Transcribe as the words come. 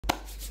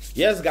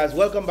Yes, guys,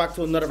 welcome back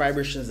to another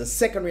Vibrations, the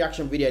second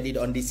reaction video I did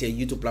on this here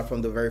YouTube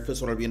platform. The very first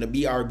one will be on the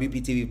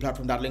BrBpTV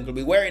platform. That link will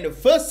be where in the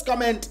first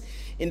comment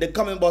in the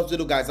comment box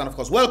below, guys. And of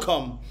course,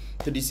 welcome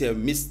to this here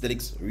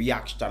Mystelics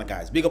reaction channel,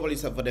 guys. Big up on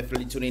yourself for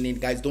definitely tuning in,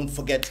 guys. Don't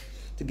forget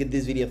to give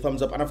this video a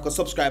thumbs up and of course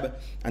subscribe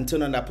and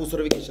turn on that post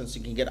notifications so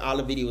you can get all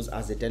the videos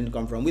as they tend to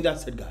come from. With that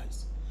said,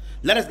 guys,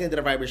 let us get into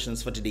the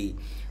vibrations for today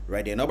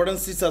right there. Now, brothers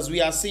and sisters,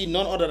 we are seeing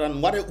none other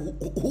than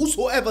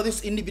whosoever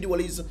this individual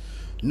is,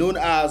 known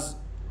as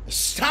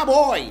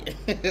Starboy.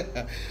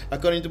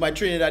 According to my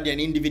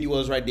Trinidadian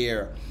individuals right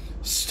there,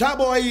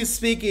 Starboy is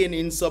speaking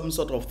in some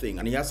sort of thing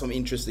and he has some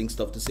interesting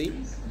stuff to say.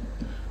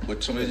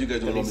 But sometimes you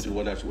guys don't allow me to do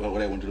what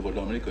I want to do for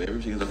Dominica.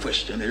 Everything is a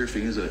question,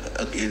 everything is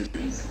against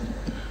me.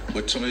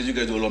 But sometimes you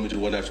guys don't allow me to do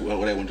what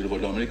I want to do for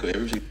Dominica.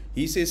 Everything.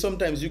 He says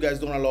sometimes you guys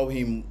don't allow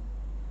him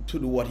to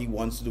do what he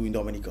wants to do in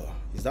Dominica.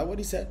 Is that what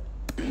he said?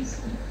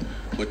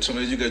 But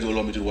sometimes you guys don't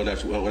allow me to do what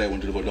I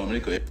want to do for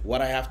Dominica.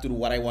 What I have to do,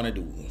 what I want to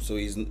do. So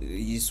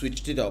he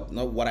switched it up.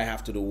 Not what I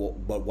have to do,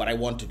 but what I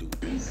want to do.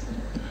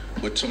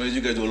 But sometimes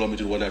you guys don't allow me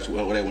to do what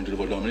I want to do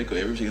for Dominica.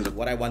 Everything is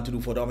what I want to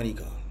do for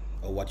Dominica,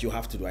 or what you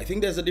have to do. I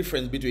think there's a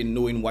difference between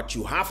knowing what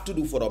you have to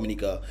do for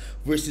Dominica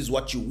versus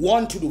what you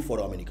want to do for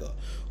Dominica.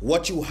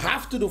 What you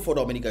have to do for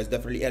Dominica is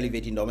definitely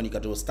elevating Dominica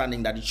to a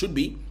standing that it should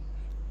be,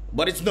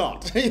 but it's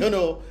not. You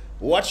know,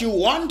 what you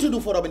want to do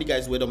for Dominica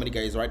is where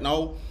Dominica is right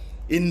now,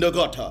 in the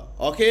gutter.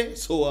 Okay,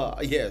 so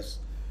yes,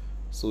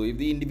 so if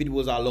the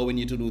individuals are allowing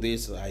you to do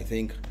this, I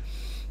think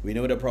we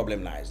know where the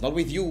problem lies. Not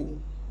with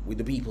you, with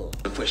the people.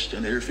 The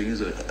question, everything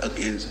is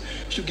against.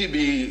 Should give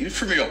me,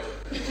 free me up.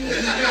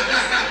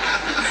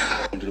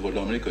 About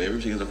Dominica,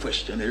 everything is a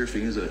question,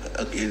 everything is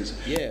against.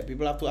 Yeah,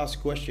 people have to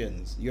ask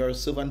questions. You're a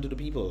servant to the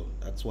people.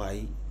 That's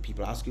why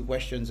people ask you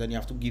questions and you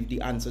have to give the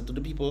answer to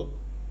the people.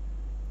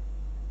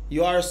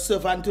 You are a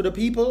servant to the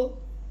people.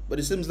 But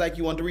it seems like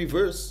you want to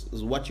reverse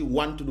is what you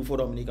want to do for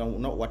Dominica,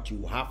 not what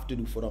you have to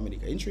do for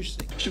Dominica.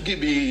 Interesting. Should give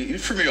me,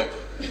 free me up.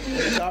 We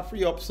can't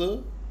free up,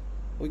 sir.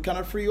 We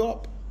cannot free you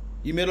up.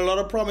 You made a lot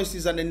of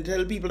promises and then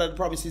tell people that the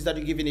promises that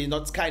you're giving is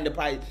not pie in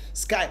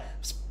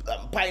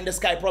the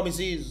sky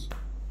promises.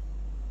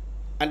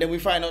 And then we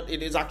find out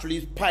it is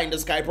actually pie in the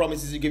sky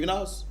promises you're giving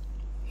us.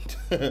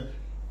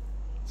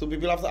 So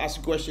people have to ask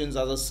you questions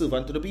as a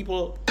servant to the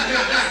people. You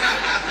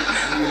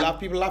have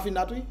people laughing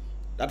that way?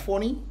 That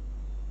funny?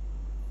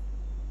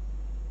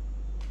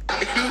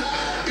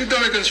 You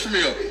Dominicans free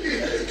me up.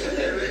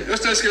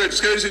 Just tell Skerrit,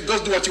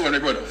 just do what you want, my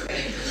brother.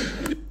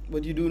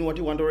 But you're doing what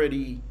you want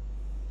already.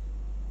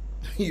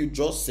 You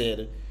just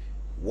said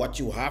what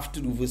you have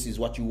to do versus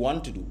what you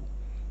want to do.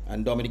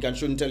 And Dominican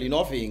shouldn't tell you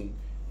nothing.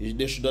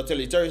 They should not tell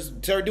you,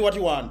 Terry, do what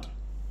you want.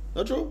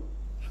 Not true?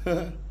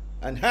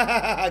 And ha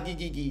ha ha,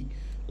 gigi,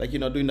 like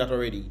you're not doing that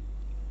already.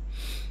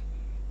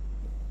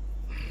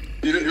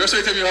 You just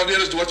tell me you have the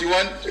others do what you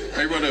want,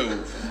 my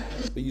brother.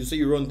 But you say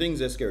you run things,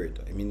 Skerrit.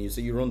 I mean, you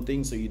say you run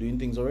things, so you're doing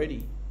things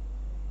already.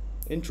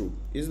 Ain't true.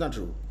 It's not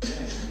true.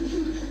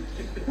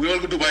 We all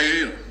go to Dubai,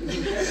 you know.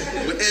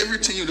 But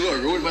everything you do,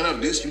 a road man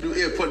have this, you do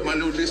airport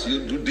man have this,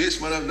 you do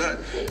this man have that.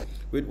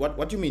 Wait,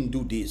 what do you mean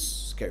do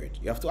this, Skerrit?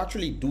 You have to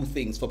actually do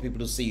things for people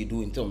to say you're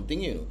doing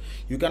something, you know.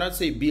 You cannot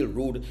say build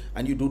road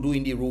and you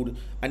doing the road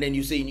and then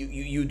you say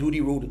you do the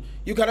road.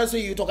 You cannot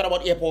say you're talking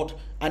about airport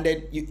and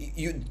then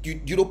you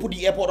don't put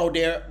the airport out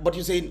there, but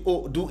you're saying,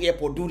 oh, do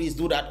airport, do this,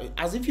 do that,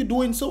 as if you're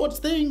doing so much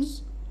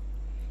things.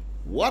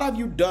 What have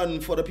you done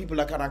for the people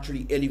that can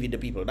actually elevate the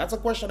people? That's a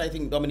question I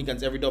think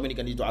every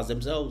Dominican needs to ask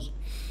themselves.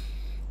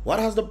 What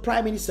has the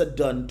Prime Minister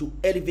done to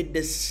elevate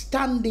the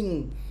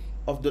standing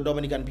of the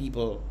Dominican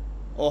people?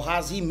 Or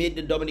has he made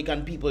the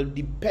Dominican people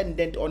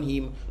dependent on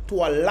him to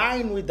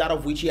align with that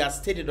of which he has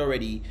stated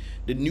already,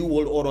 the New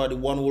World Order, the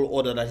One World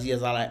Order that he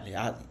has aligned,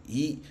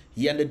 he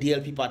and the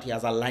DLP party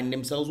has aligned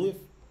themselves with?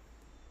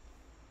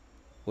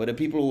 Where the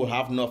people will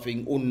have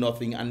nothing, own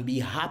nothing, and be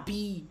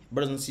happy,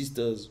 brothers and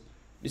sisters.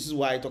 This is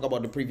why I talk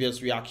about the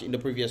previous reaction,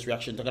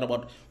 talking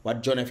about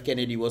what John F.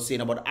 Kennedy was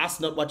saying about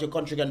ask not what your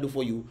country can do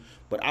for you,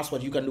 but ask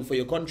what you can do for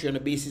your country on the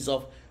basis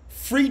of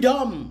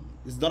freedom.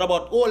 It's not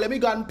about, oh, let me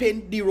go and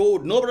paint the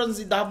road. No, brothers and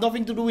sisters, have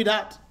nothing to do with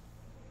that.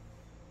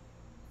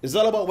 It's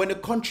all about when the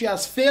country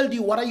has failed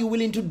you, what are you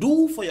willing to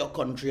do for your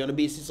country on the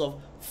basis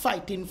of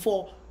fighting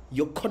for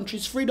your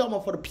country's freedom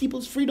or for the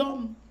people's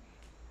freedom.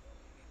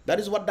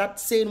 That is what that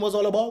saying was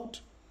all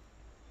about.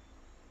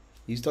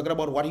 He's talking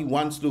about what he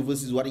wants to do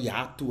versus what he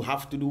have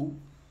to do.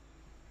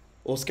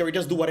 Or Skerrit,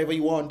 just do whatever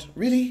you want.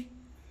 Really?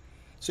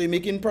 So you're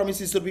making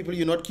promises to people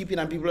you're not keeping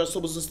and people are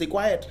supposed to stay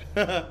quiet.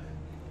 You know.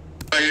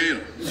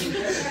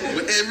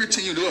 But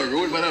everything you do, a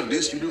road man have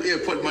this, you do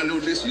airport man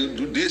have this, you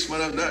do this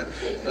man have that.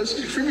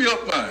 Free me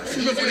up, man.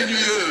 Free me up for the new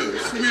year.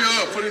 Free me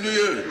up for the new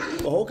year.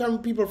 But how can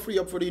people free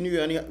up for the new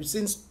year? And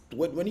since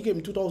when he came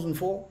in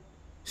 2004?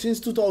 Since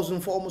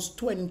 2004, almost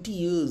 20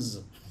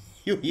 years.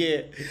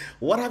 Yeah.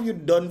 What have you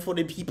done for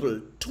the people?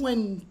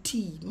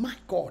 20. My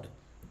God.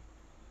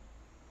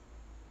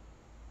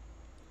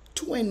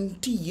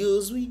 20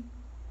 years, we.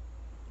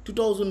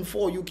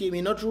 2004 you came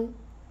in, not true?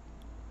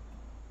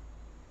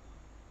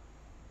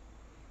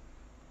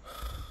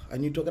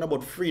 And you're talking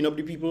about freeing up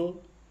the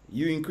people.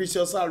 You increase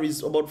your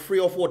salaries about 3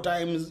 or 4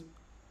 times.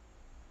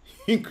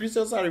 You increase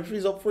your salary,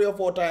 freeze up 3 or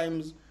 4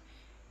 times.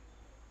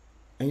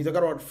 And you talk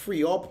about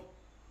free up.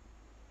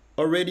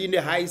 Already in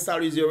the high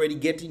salaries you're already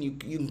getting, you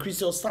increase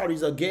your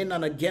salaries again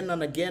and again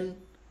and again.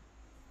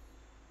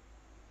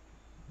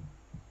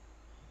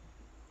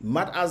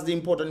 Matt asked the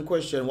important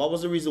question, what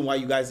was the reason why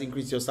you guys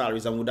increased your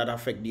salaries and would that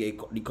affect the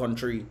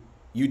country?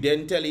 You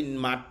then telling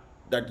Matt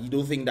that you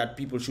don't think that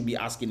people should be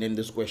asking them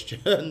those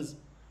questions.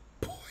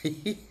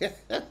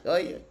 Oh,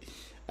 yeah.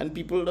 And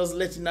people just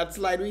letting that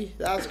slide.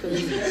 That's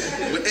crazy.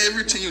 But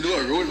everything you do,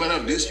 a road man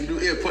of this, you do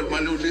airport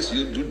man of this,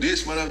 you do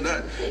this man of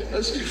that.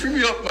 Free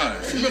me up, man.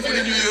 Free me up for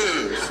the new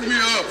year. Free me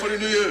up for the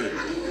new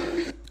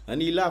year.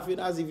 And he laughing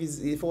as if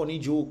it's a funny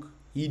joke.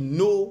 He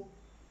know,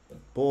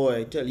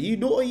 boy, I tell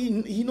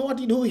you, he know what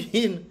he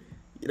doing.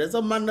 There's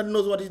a man that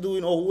knows what he's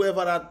doing, or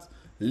whoever that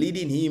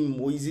leading him,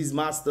 who is his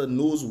master,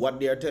 knows what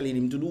they are telling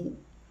him to do.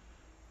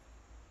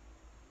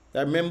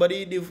 I remember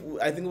I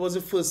think it was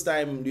the first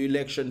time, the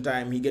election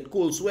time, he get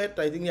cold sweat.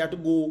 I think he had to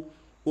go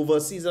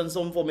overseas and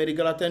some for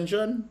medical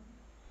attention.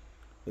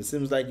 It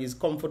seems like he's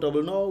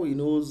comfortable now. He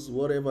knows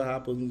whatever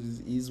happens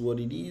is what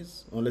it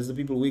is, unless the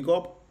people wake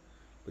up.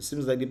 It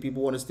seems like the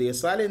people want to stay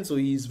silent, so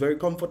he's very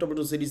comfortable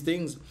to say these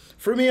things.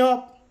 Free me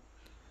up!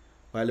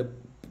 While the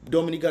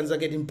Dominicans are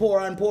getting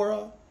poorer and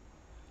poorer.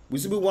 We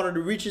should be one of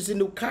the richest in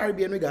the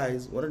Caribbean,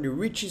 guys. One of the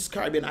richest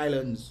Caribbean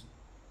islands.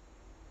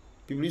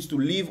 People used to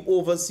live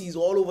overseas,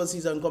 all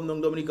overseas, and come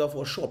down Dominica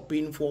for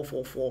shopping, for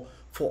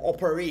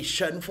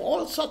operation, for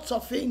all sorts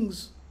of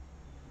things.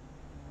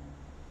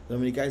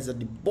 Dominica is at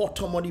the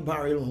bottom of the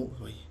barrel.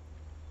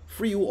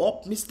 Free you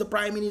up, Mr.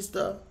 Prime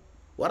Minister.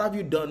 What have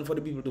you done for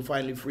the people to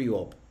finally free you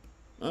up?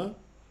 Huh?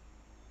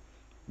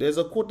 There's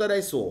a quote that I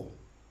saw.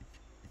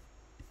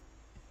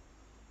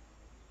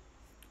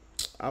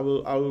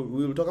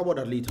 We'll talk about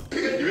that later.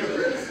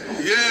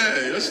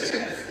 Yeah,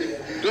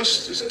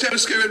 just tell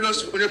Skerrit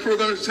on your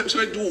program,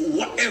 so do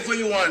whatever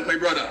you want, my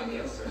brother.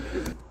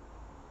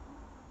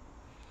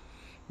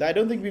 I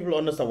don't think people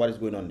understand what is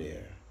going on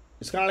there.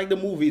 It's kind of like the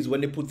movies,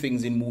 when they put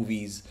things in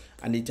movies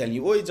and they tell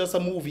you, oh, it's just a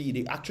movie.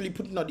 They actually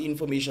putting out the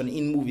information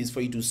in movies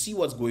for you to see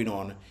what's going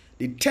on.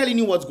 They're telling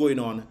you what's going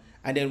on.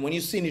 And then when you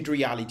see it in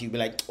reality, you'll be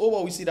like, oh,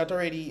 well, we see that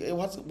already.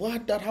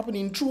 What? That happened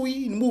in true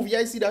in movie?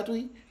 I see that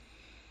way.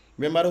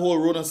 Remember the whole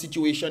Rona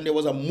situation? There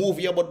was a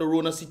movie about the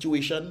Rona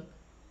situation.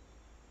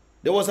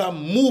 There was a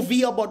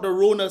movie about the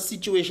Rona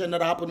situation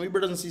that happened with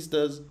brothers and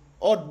sisters.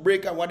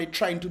 Outbreak and what they're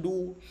trying to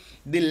do.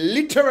 They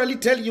literally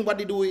tell you what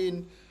they're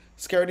doing.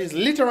 Skerrit is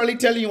literally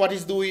telling you what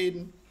he's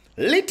doing.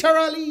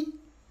 Literally.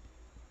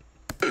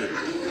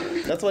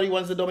 That's what he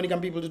wants the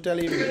Dominican people to tell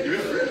him.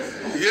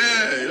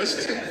 Yeah,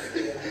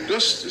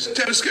 just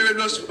tell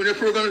Skerrit on your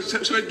program, so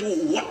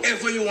do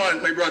whatever you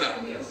want, my brother.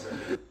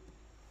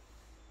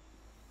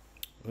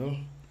 Well,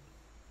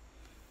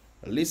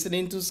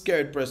 listening to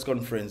Skerrit press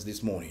conference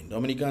this morning,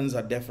 Dominicans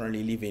are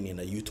definitely living in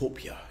a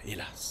utopia,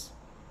 hélas.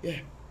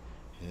 Yeah,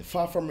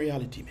 far from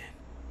reality, man.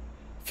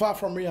 Far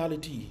from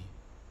reality.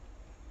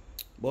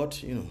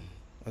 But, you know,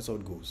 that's how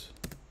it goes.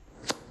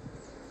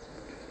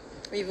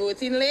 We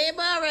voting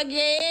Labour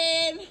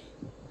again.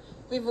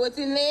 We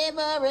voting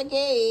Labour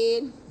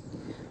again.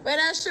 When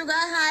the sugar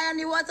high and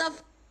the water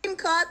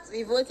cut,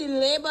 we voting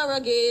Labour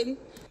again.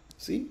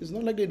 See, it's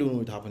not like they don't know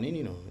what's happening,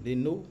 you know. They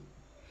know.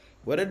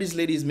 Whether this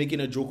lady is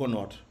making a joke or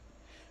not,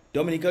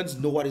 Dominicans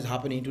know what is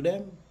happening to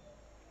them.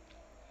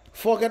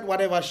 Forget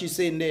whatever she's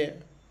saying there.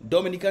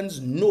 Dominicans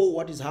know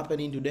what is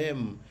happening to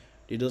them.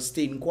 They just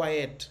staying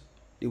quiet.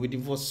 They're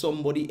waiting for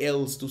somebody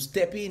else to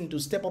step in, to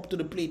step up to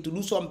the plate, to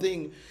do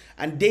something.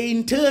 And they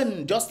in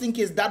turn, just in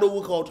case that don't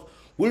work out,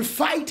 will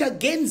fight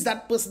against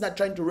that person that's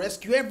trying to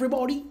rescue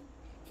everybody.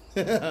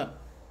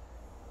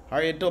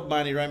 Harriet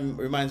Tubman, it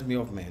reminds me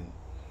of, man.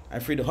 I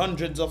freed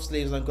hundreds of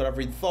slaves and could have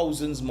freed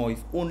thousands more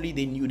if only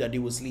they knew that they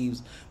were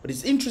slaves. But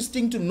it's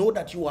interesting to know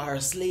that you are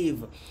a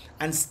slave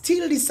and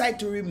still decide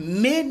to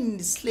remain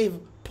the slave.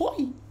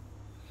 Boy,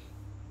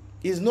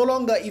 it's no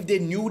longer if they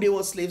knew they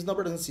were slaves, no,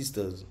 brothers and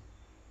sisters.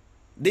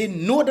 They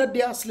know that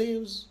they are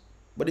slaves,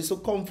 but it's so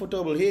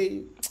comfortable.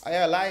 Hey, I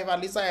am alive,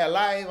 at least I am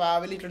alive. I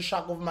have a little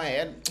shock of my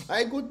head.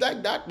 I good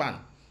like that, man.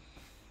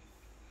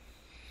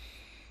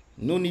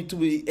 No need to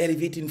be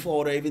elevating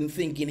forward or even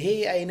thinking,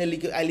 hey, I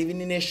live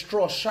in a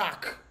straw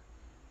shack.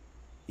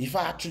 If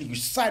I actually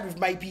side with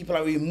my people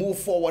and we move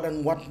forward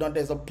and whatnot,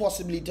 there's a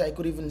possibility I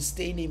could even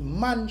stay in a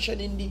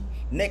mansion in the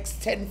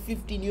next 10,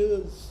 15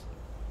 years.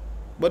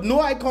 But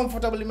no, I'm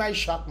comfortable in my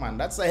shack, man.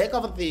 That's a heck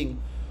of a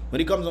thing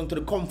when it comes down to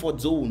the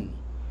comfort zone.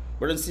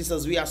 Brothers and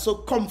sisters, we are so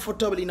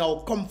comfortable in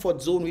our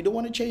comfort zone. We don't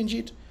want to change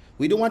it.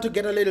 We don't want to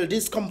get a little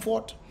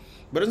discomfort.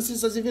 Brothers and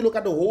sisters, if you look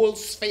at the whole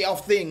sphere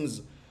of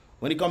things,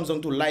 when it comes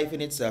down to life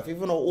in itself,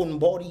 even our own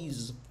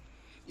bodies,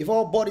 if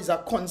our bodies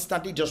are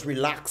constantly just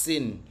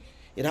relaxing,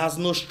 it has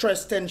no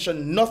stress,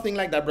 tension, nothing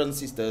like that,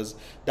 brothers and sisters,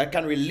 that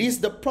can release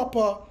the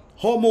proper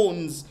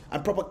hormones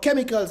and proper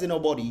chemicals in our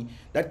body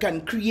that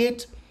can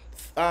create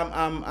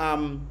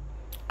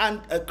and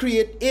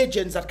create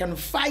agents that can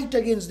fight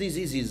against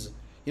diseases,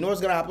 you know what's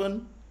going to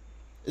happen?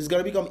 It's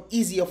going to become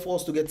easier for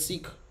us to get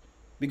sick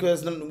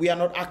because we are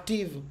not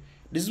active.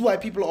 This is why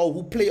people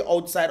who play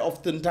outside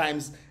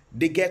oftentimes,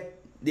 they get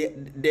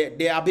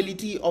their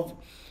ability of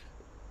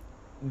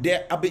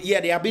the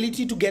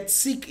ability to get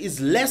sick is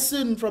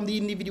lessened from the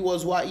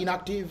individuals who are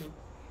inactive,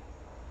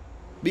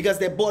 because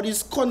their body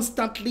is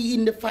constantly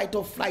in the fight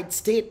or flight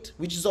state,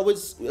 which is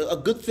always a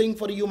good thing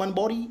for the human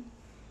body.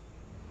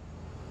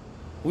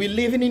 We're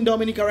living in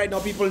Dominica right now.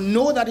 People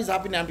know that is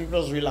happening and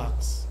people just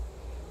relax.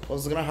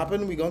 What's going to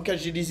happen? We're going to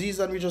catch the disease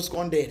and we just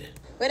gone dead.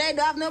 When I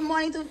don't have no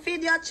money to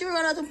feed your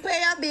children or to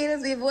pay your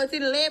bills, we vote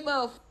in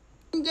Labour.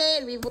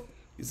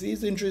 You see,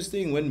 it's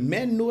interesting. When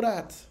men know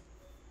that,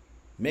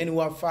 men who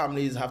have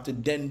families have to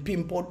then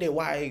pimp out their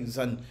wives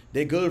and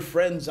their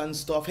girlfriends and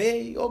stuff.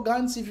 Hey, oh, go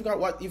and see if you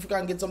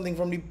can get something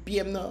from the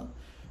PM now.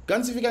 Go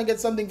and see if you can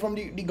get something from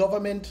the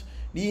government,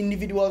 the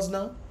individuals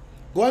now.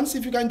 Go and see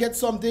if you can get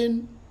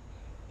something.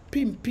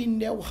 Pimping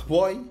there,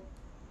 boy.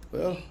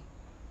 Well,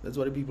 that's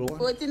what the people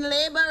want. Vote in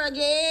Labour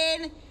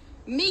again.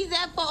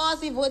 Miser for us,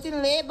 we vote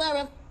in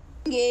Labour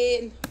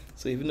again.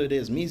 So even though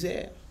there's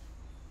miser,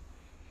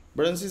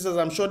 brothers and sisters,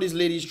 I'm sure this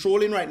lady is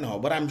trolling right now,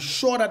 but I'm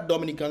sure that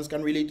Dominicans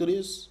can relate to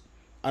this.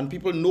 And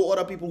people know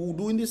other people who are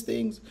doing these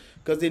things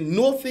because they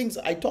know things.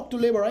 I talk to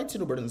labor rights,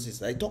 you know, brothers and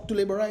sisters. I talk to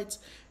labor rights.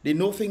 They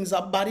know things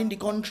are bad in the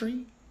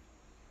country.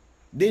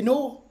 They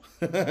know.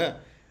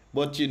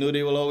 But, you know,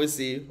 they will always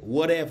say,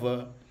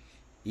 whatever,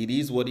 it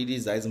is what it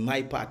is. That is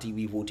my party.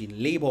 We vote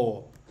in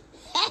Labour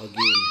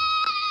again.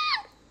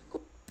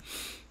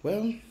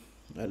 Well,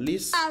 at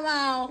least...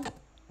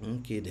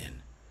 Okay,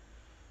 then.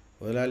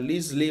 Well, at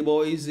least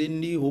Labour is in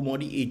the home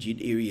of the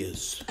aged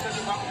areas.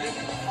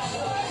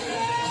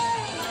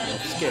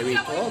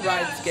 Skerrit. All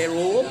right,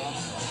 Skerrit.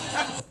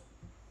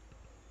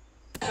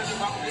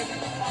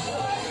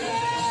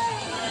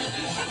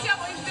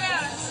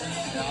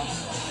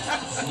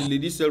 The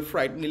lady still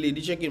frightened. The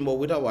lady checking about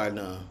with a while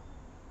now.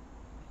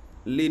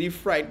 Lady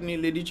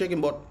frightened. Lady checking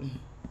about.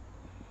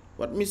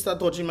 What Mr.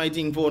 touching my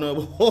thing for now,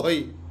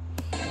 boy?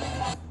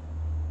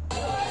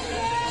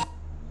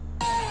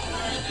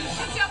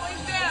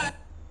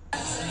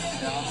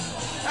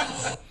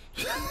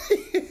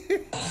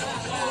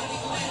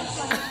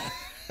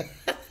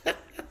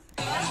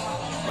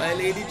 My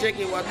lady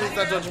checking what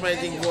Mr. touch my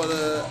thing for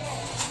the.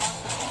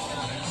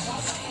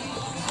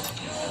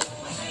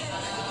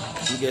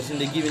 I'm guessing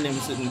they're giving them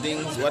certain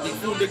things. What the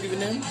food they're giving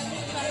them?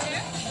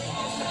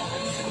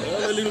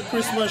 Well, a little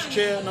Christmas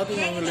chair. Nothing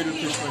wrong with a little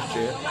Christmas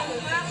chair.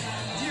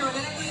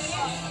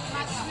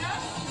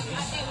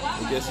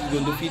 I guess he's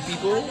going to feed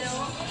people.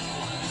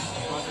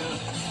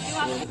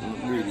 Well,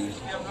 really.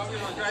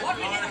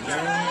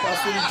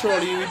 Passing the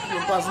trolley.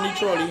 We're passing the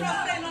trolley.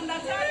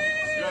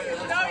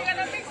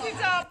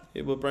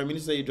 Hey, but Prime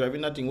Minister, you're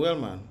driving that thing well,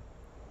 man.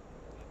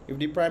 If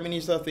the Prime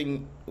Minister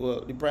thing,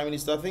 well, the Prime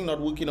Minister thing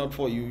not working out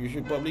for you, you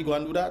should probably go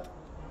and do that.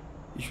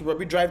 You should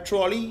probably drive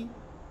trolley.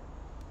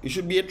 You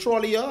should be a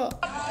trolley, yeah.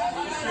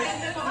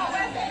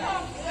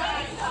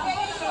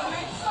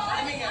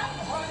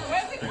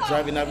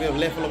 Driving that way of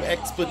level of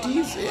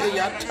expertise, yeah, you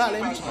have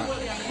talent, man.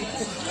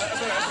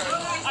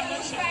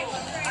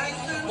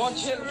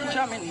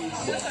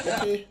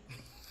 Okay.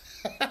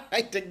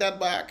 I take that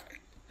back.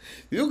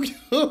 You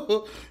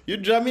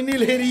drumming the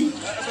lady. You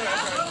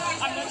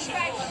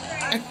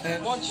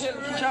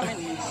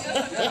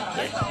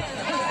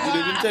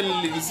didn't tell the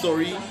lady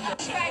story. You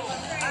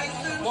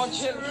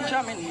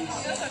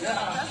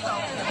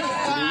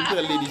didn't tell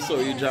the lady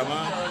story, drama.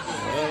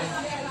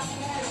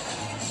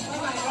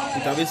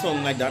 It have a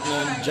song like that,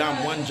 no?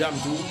 Jam 1, jam 2.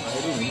 I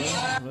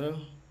don't know.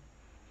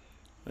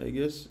 Well, I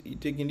guess he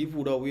taking the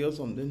food away or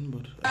something,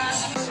 but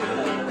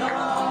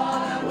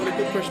what a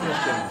good Christmas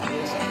jam.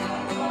 Yes.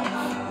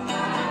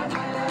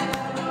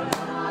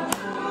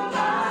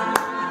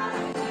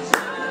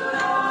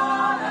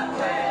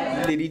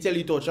 The lady tell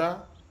you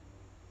torture?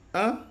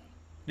 Huh?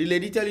 The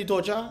lady tell you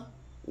torture?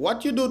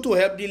 What you do to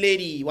help the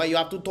lady? Why you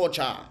have to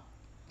torture?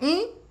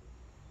 Hmm?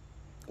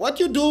 What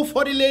you do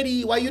for the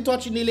lady? Why you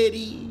touching the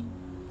lady?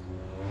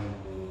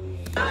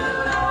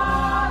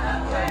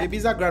 Maybe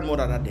it's a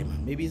grandmother that day,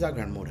 man. Maybe it's a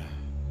grandmother.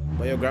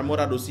 But your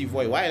grandmother don't see you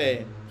for a while,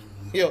 eh?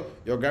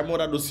 Your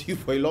grandmother don't see you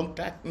for a long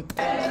time. Hey,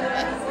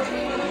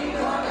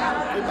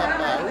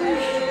 Papa.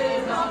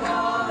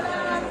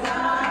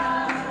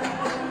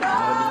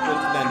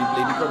 The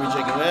lady probably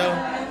checking, well,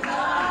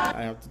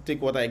 I have to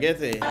take what I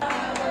get, eh?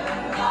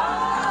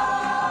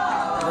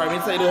 Prime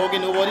Minister, you don't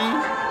hug nobody?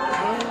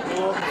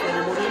 No hug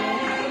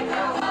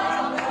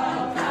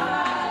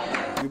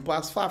nobody? You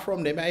pass far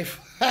from them, I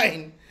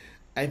find.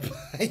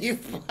 You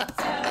pass.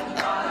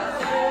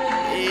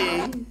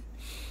 Hey.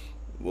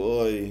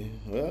 Boy,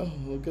 well,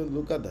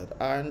 look at that.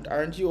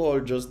 Aren't you all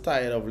just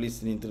tired of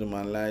listening to the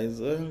man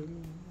lies?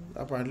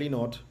 Apparently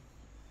not.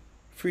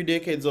 3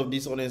 decades of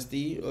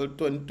dishonesty.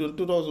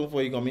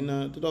 2004 you come in.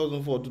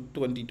 2004 to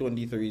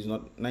 2023 is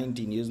not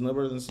 19 years, no,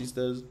 brothers and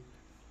sisters.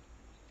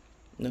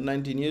 Not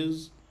 19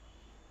 years.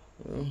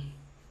 Well,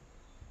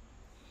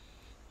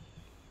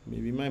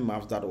 Maybe my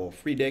math's that off.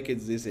 3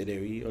 decades, they say there.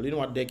 You know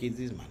what decades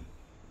is, man?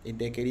 A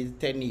decade is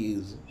 10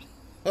 years.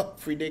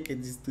 3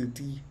 decades is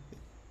 30.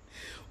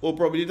 Or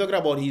probably talking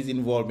about his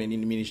involvement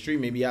in the ministry.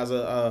 Maybe as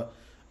a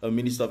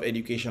minister of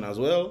education as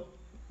well.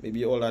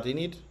 Maybe all that in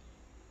it.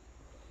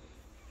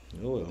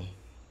 Oh well.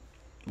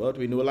 But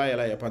we know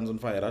liar pants on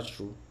fire, that's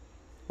true.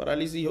 But at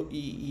least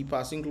he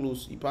passing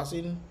close. He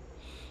passing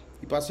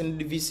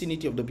the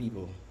vicinity of the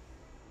people.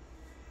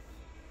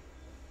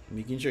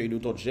 Making sure you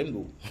don't touch them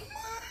though.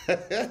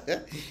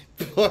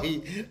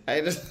 Boy,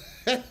 I just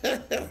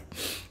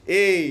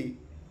hey,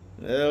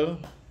 well,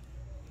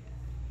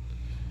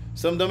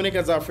 some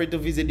Dominicans are afraid to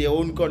visit their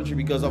own country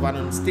because of an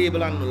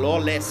unstable and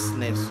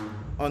lawlessness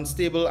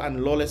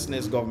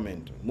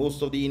government.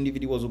 Most of the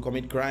individuals who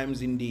commit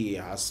crimes in the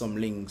area has some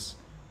links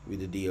with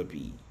the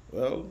DLP.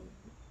 Well,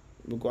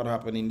 look what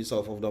happened in the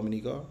south of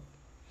Dominica.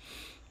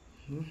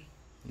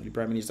 The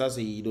Prime Minister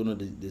said he don't know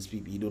these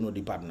people, he don't know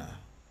the partner.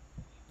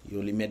 He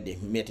only met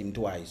him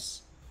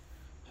twice.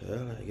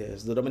 Well, I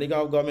guess the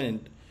Dominican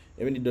government,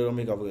 even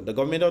the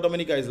government of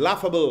Dominica is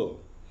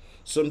laughable.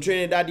 Some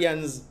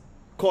Trinidadians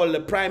call the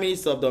Prime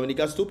Minister of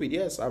Dominica stupid.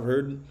 Yes, I've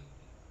heard,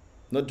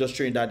 not just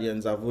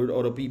Trinidadians, I've heard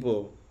other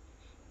people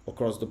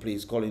across the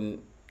place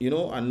calling, you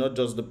know, and not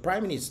just the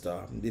Prime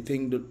Minister. They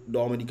think the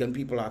Dominican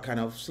people are kind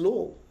of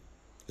slow,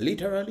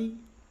 literally.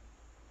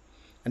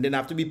 And then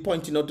have to be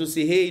pointing out to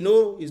say, hey,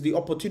 no, it's the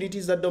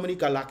opportunities that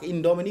Dominica lack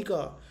in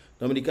Dominica.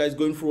 Dominica is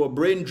going through a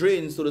brain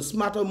drain, so the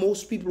smarter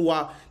most people who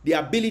are the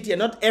ability, and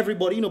not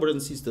everybody, you know, brothers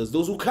and sisters,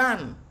 those who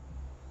can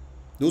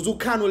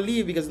will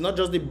leave, because not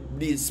just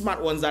the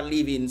smart ones that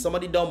live in, some of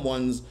the dumb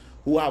ones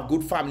who have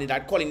good family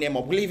that calling them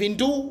up leaving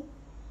too.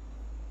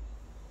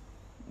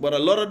 But a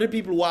lot of the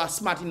people who are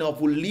smart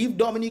enough will leave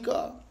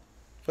Dominica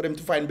for them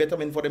to find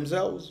betterment for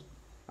themselves,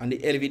 and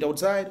they elevate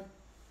outside.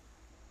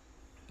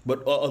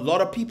 But a lot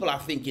of people are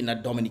thinking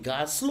that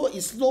Dominica is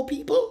slow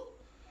people.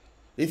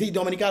 They think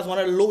Dominica is one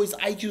of the lowest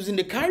IQs in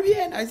the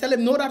Caribbean. I tell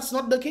them, no, that's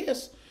not the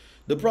case.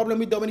 The problem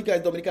with Dominica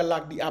is Dominica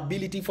lacks the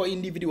ability for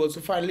individuals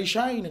to finally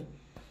shine.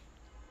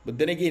 But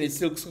then again, it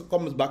still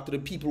comes back to the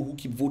people who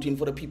keep voting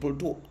for the people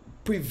to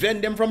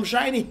prevent them from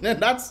shining.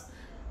 And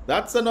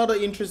that's another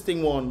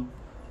interesting one,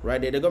 right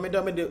there. The government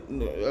of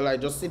Dominica, I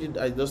just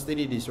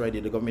stated this right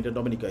there. The government of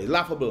Dominica is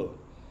laughable.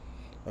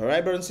 All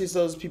right, brothers and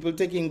sisters, people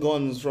taking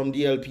guns from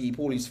DLP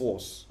police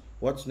force.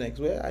 What's next?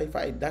 Well, I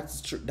find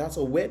that's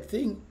a weird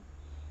thing.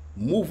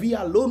 Movie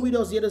alone with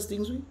us, the other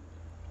things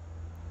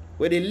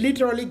where they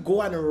literally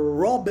go and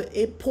rob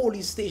a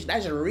police station.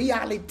 That's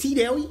reality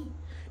there.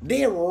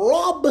 They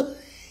rob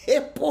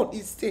a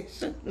police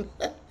station.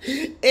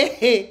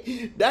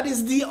 Hey, that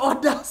is the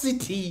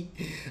audacity.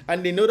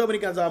 And they know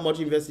Dominicans are much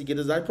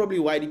investigators. That's probably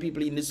why the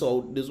people in the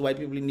south, those white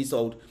people in the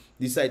south,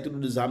 decide to do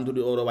the zam to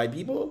the other white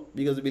people,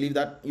 because they believe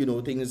that, you know,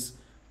 things,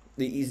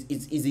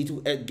 it's easy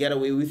to get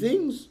away with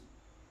things.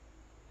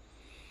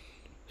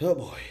 Oh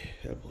boy,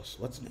 help us.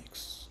 What's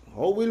next?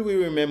 How will we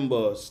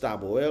remember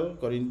Starboy? Well,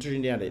 according to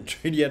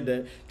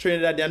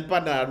Trinidadian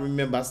partner,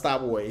 remember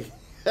Starboy.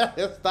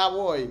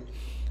 Starboy.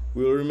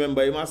 We'll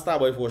remember him as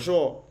Starboy for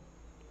sure.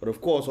 But of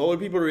course, how will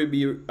people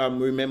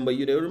remember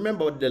you? They'll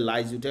remember the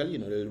lies you tell, you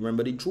know, they'll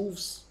remember the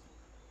truths.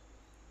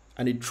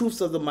 And the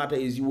truths of the matter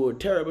is you were a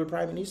terrible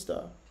Prime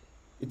Minister.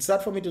 It's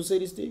sad for me to say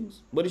these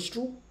things, but it's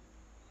true.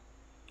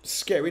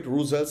 Skerrit,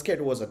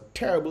 Skerrit was a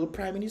terrible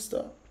Prime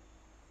Minister.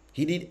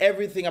 He did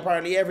everything,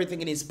 apparently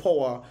everything in his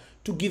power,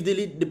 to give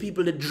the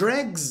people the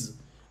dregs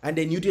and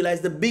then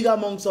utilize the big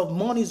amounts of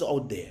monies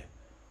out there.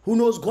 Who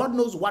knows? God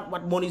knows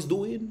what money is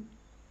doing.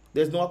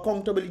 There's no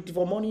accountability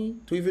for money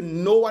to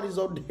even know what is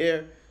out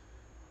there.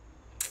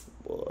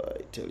 Boy,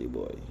 I tell you,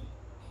 boy.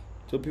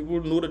 So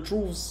people know the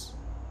truths.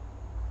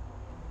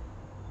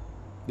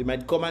 They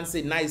might come and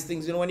say nice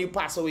things. You know, when you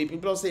pass away,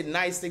 people don't say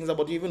nice things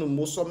about you, even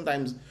though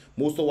sometimes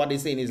most of what they're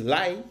saying is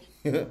lie.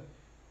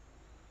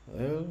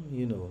 Well,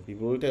 you know,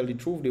 people will tell the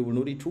truth, they will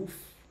know the truth,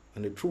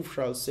 and the truth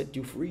shall set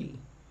you free.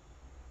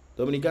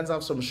 Dominicans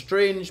have some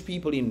strange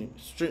people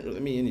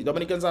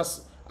Dominicans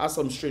are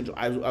some strange,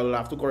 I will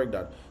have to correct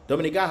that.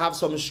 Dominica have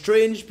some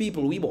strange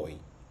people, we boy.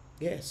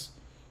 Yes.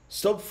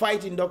 Stop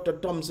fighting Dr.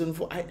 Thompson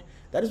for,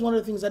 that is one of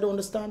the things I don't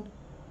understand.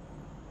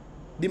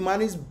 The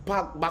man is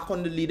back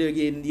on the leader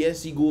again.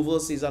 Yes, he go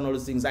overseas and all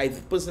those things. I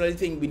personally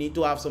think we need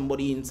to have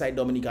somebody inside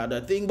Dominica,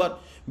 that thing,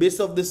 but based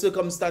off the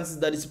circumstances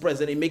that is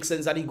present, it makes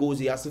sense that he goes.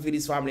 He has to feed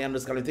his family and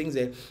those kind of things.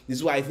 This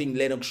is why I think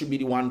Lennox should be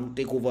the one to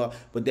take over.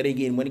 But then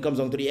again, when it comes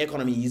down to the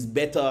economy, he's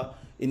better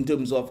in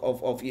terms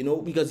of you know,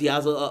 because he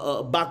has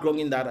a background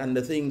in that, and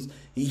the things,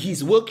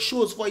 his work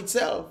shows for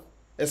itself,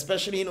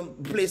 especially in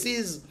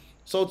places,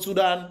 South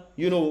Sudan,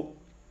 you know,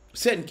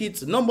 St.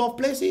 Kitts, number of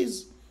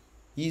places.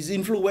 His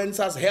influence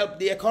has helped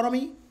the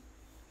economy.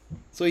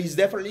 So he's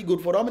definitely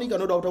good for Dominica,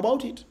 no doubt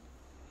about it.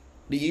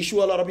 The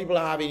issue a lot of people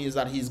are having is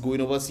that he's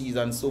going overseas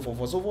and so forth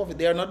and so forth.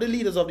 They are not the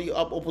leaders of the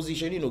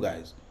opposition, you know,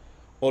 guys.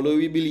 Although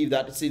we believe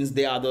that since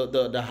they are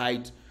the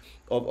height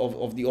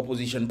of the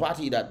opposition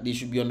party, that they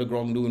should be on the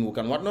ground doing work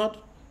and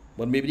whatnot.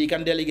 But maybe they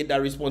can delegate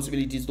their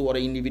responsibilities to other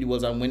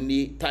individuals, and when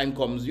the time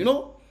comes, you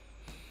know,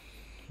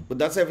 But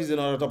that's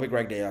another topic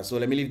right there. So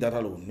let me leave that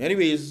alone.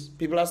 Anyways,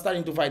 people are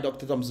starting to fight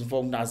Dr. Thompson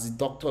for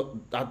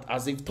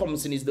as if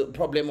Thompson is the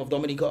problem of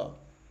Dominica.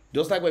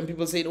 Just like when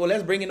people say, oh,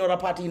 let's bring another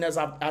party in as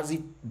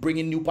if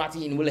bringing new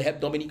party in will help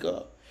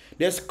Dominica.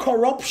 There's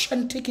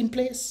corruption taking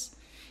place,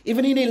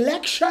 even in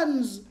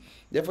elections.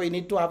 Therefore, you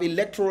need to have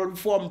electoral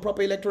reform,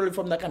 proper electoral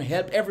reform that can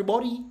help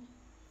everybody.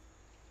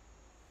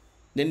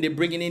 Then they're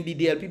bringing in the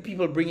DLP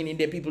people, bringing in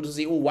their people to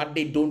say, oh, what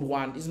they don't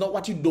want. It's not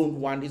what you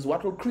don't want. It's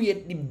what will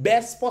create the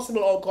best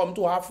possible outcome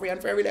to have free and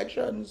fair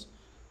elections.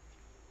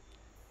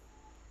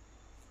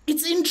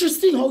 It's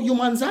interesting how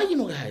humans are, you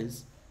know,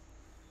 guys.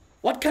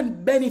 What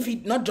can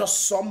benefit not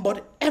just some,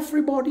 but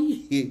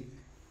everybody?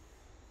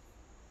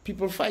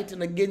 People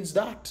fighting against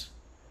that.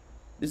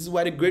 This is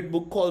why the great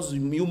book calls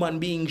human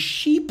beings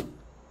sheep.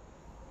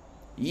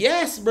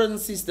 Yes, brothers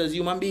and sisters,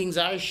 human beings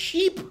are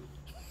sheep.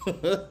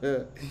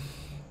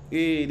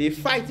 They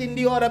fighting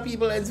the other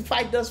people and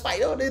fight. Oh,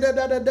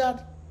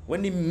 that.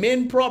 When the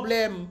main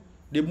problem,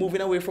 they're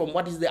moving away from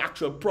what is the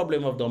actual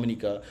problem of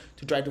Dominica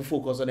to try to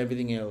focus on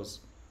everything else.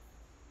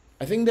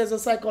 I think there's a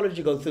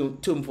psychological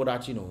term for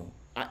that, you know.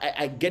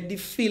 I get the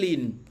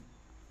feeling.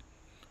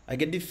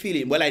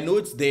 Well, I know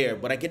it's there,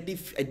 but I get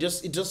it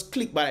just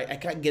clicked, but I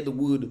can't get the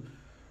word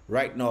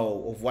right now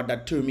of what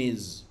that term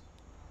is.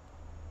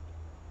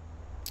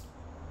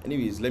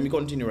 Anyways, let me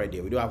continue right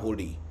there. We don't have whole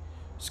day.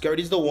 Skerrit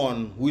is the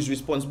one who is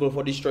responsible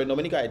for destroying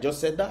Dominica. I just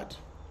said that.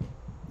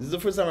 This is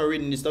the first time I'm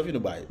reading this stuff, you know,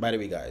 by the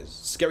way, guys.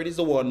 Skerrit is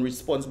the one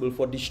responsible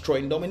for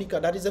destroying Dominica.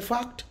 That is a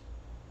fact.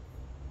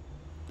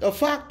 A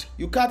fact.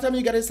 You can't tell me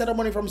you got to set up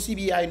money from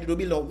CBI to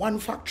build one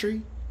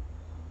factory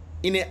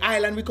in an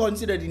island we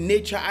consider the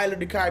nature island of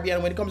the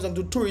Caribbean. When it comes down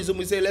to tourism,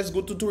 we say, let's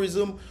go to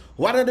tourism.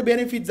 What are the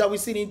benefits that we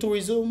see in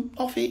tourism?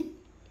 Nothing.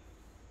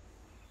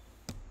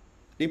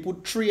 They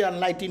put tree and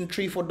lighting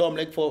tree for them,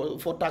 like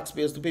for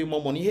taxpayers to pay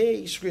more money.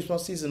 Hey, it's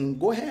Christmas season.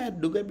 Go ahead.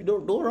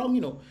 Don't wrong,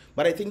 you know.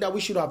 But I think that we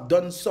should have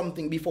done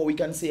something before we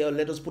can say, oh,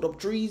 let us put up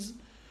trees.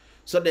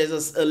 So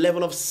there's a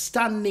level of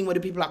standing where the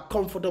people are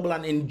comfortable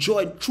and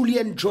truly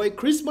enjoy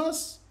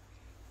Christmas.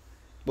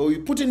 But we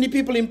put in the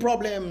people in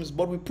problems.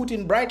 But we put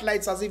in bright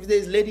lights as if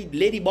there's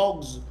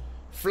ladybugs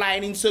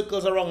flying in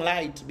circles around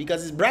light.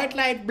 Because it's bright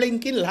light,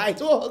 blinking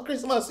light. Oh,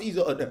 Christmas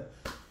season. Brothers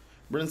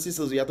and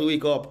sisters, we have to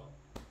wake up.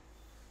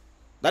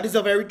 That is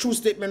a very true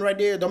statement right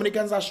there.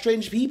 Dominicans are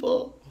strange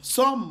people.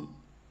 Some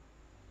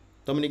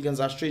Dominicans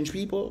are strange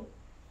people.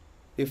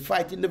 They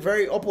fight in the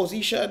very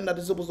opposition that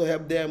is supposed to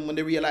help them when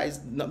they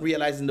not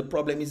realizing the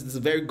problem is this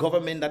very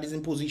government that is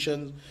in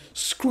position,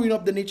 screwing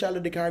up the nature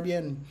of the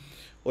Caribbean.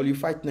 Or you're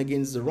fighting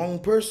against the wrong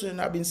person.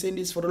 I've been saying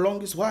this for the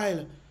longest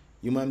while.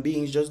 Human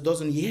beings just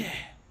doesn't hear.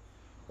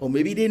 Or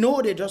maybe they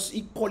know they're just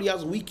equally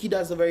as wicked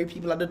as the very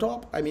people at the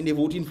top. I mean, they're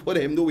voting for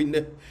them, knowing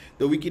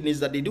the wickedness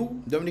that they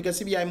do. Dominica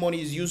CBI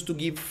money is used to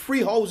give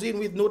free housing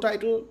with no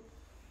title.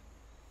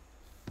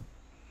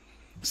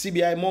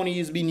 CBI money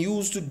is being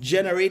used to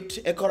generate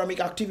economic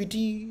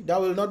activity that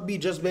will not be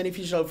just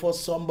beneficial for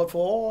some, but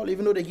for all.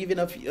 Even though they're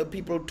giving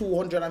people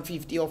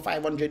 $250 or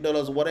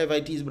 $500, whatever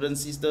it is, brothers and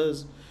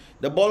sisters,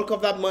 the bulk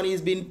of that money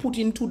is being put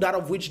into that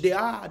of which they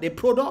are, their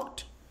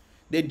product,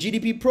 their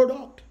GDP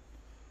product,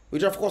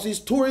 which of course is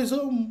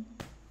tourism.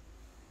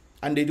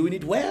 And they're doing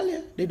it well,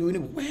 yeah? They're doing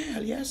it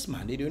well, yes,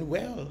 man, they're doing it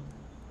well.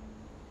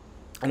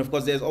 And of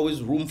course, there's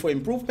always room for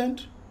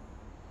improvement.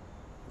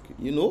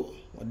 You know,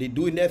 they're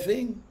doing their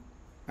thing.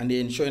 And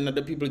they're ensuring that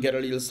the people get a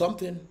little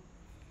something.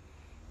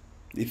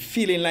 They're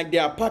feeling like they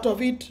are part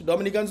of it.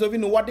 Dominicans don't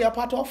even know what they are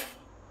part of.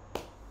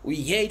 We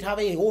hate have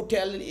a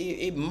hotel,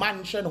 a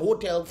mansion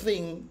hotel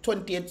thing,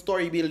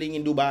 28-story building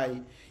in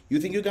Dubai. You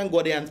think you can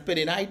go there and spend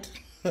a night?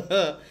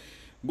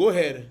 Go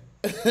ahead.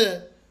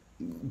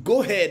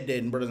 Go ahead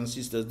then, brothers and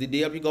sisters. The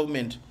DLP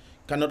government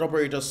cannot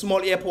operate a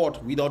small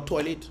airport without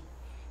toilet,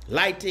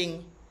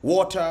 lighting,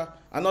 water,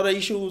 and other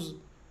issues.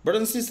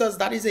 Brothers and sisters,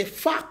 that is a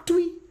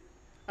factory.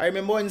 I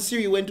remember when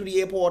Siri went to the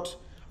airport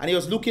and he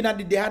was looking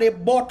at it, they had a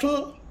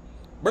bottle.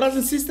 Brothers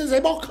and sisters,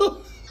 a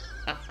bottle.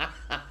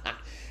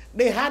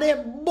 They had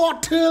a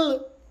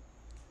bottle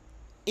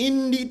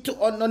in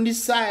on the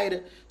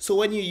side. So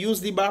when you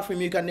use the bathroom,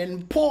 you can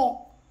then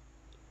pour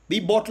the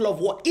bottle of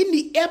water in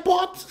the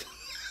airport.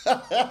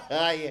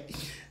 Yeah.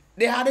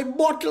 They had a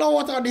bottle of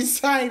water on the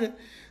side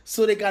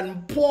so they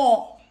can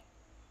pour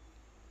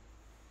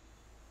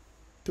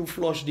to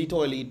flush the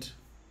toilet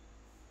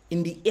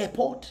in the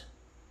airport.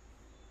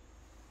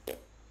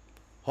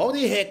 How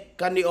the heck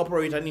can they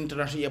operate an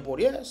international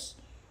airport? Yes.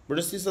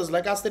 Brothers and sisters,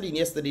 like I said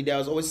yesterday, there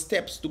was always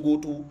steps to go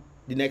to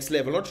the next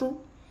level, not true?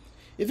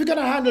 If you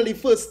cannot handle the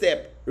first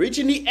step,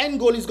 reaching the end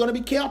goal is going to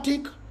be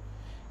chaotic.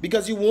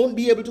 Because you won't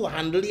be able to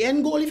handle the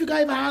end goal if you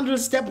can't even handle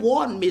step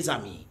one, mes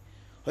amis.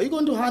 How are you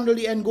going to handle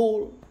the end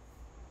goal?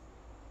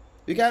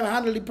 You can't even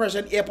handle the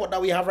present airport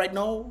that we have right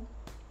now.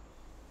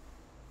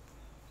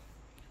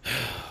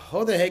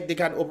 How the heck they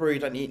can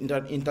operate an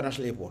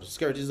international airport?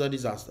 Skerrit is a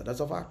disaster.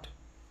 That's a fact.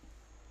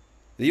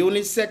 The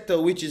only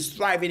sector which is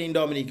thriving in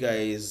Dominica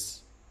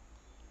is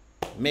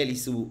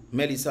Melissa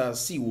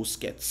CEO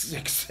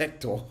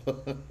sector.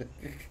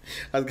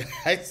 I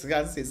was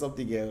gonna say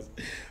something else.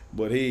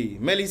 But hey,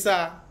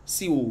 Melissa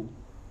CEO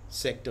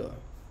sector.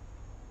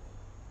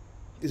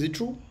 Is it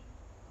true?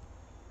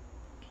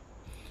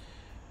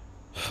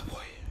 Oh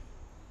boy.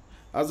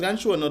 I was gonna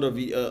show another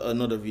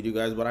video,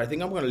 guys, but I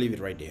think I'm gonna leave it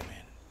right there,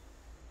 man.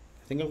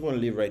 I think I'm gonna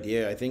leave right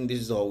here. I think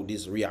this is how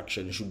this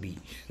reaction should be.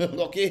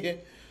 Okay.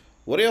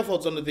 What are your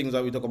thoughts on the things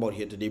that we talk about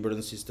here today, brothers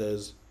and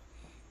sisters?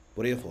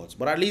 What are your thoughts?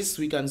 But at least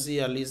we can see,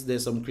 at least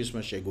there's some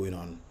Christmas share going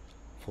on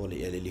for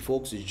the elderly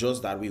folks. It's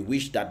just that we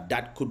wish that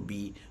that could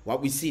be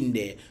what we seen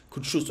there,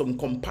 could show some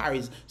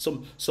comparison,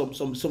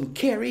 some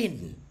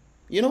caring,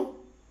 you know,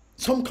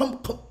 some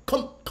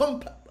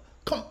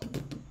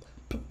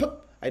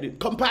I did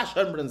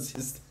compassion, brothers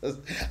and sisters.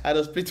 I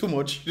just play too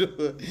much.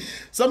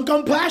 Some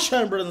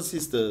compassion, brothers and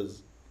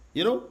sisters.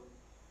 You know,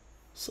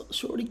 so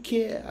surely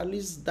care. At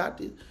least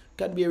that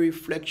can be a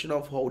reflection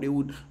of how they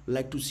would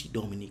like to see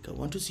Dominica.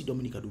 Want to see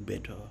Dominica do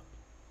better.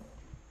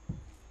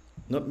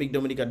 Not make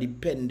Dominica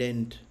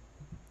dependent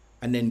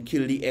and then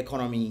kill the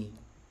economy.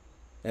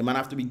 They might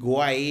have to be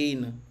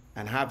going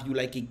and have you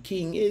like a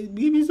king. Hey,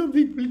 give me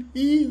something,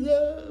 please.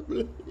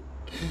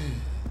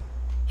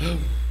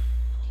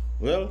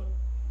 Well,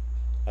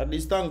 at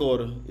least thank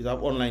God you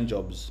have online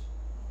jobs.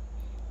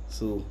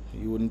 So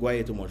you wouldn't go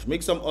here too much.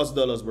 Make some US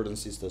dollars, brothers and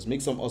sisters.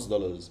 Make some US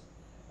dollars.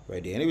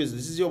 Right there. Anyways,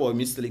 this is your boy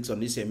Mystelics on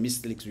this here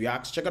Mystelics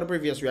Reacts. Check out the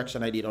previous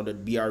reaction I did on the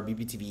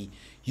BrBpTV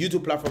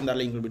YouTube platform. That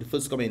link will be the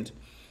first comment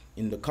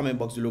in the comment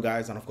box below,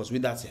 guys. And of course,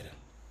 with that said,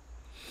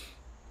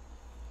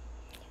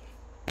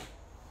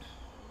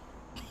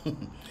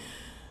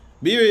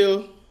 be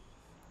real,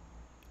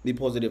 be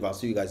positive. I'll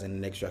see you guys in the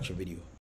next reaction video.